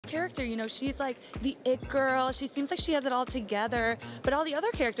Character, you know, she's like the it girl. She seems like she has it all together. But all the other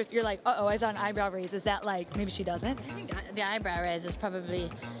characters, you're like, uh-oh, I saw an eyebrow raise. Is that like, maybe she doesn't? I think the eyebrow raise is probably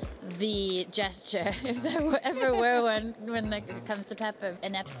the gesture, if there ever were one, when it comes to Pepper.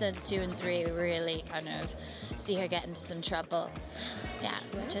 In episodes 2 and 3, we really kind of see her get into some trouble. Yeah,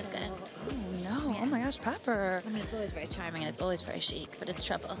 which is good. Oh no, oh my gosh, Pepper. I mean, it's always very charming and it's always very chic, but it's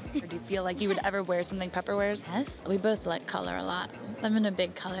trouble. Or do you feel like you would ever wear something Pepper wears? Yes, we both like color a lot. I'm in a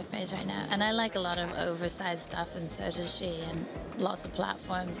big color phase right now, and I like a lot of oversized stuff, and so does she, and lots of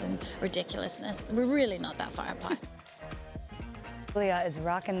platforms and ridiculousness. We're really not that far apart. Leah is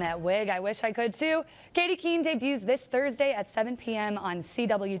rocking that wig. I wish I could too. Katy Keene debuts this Thursday at 7 p.m. on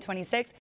CW26.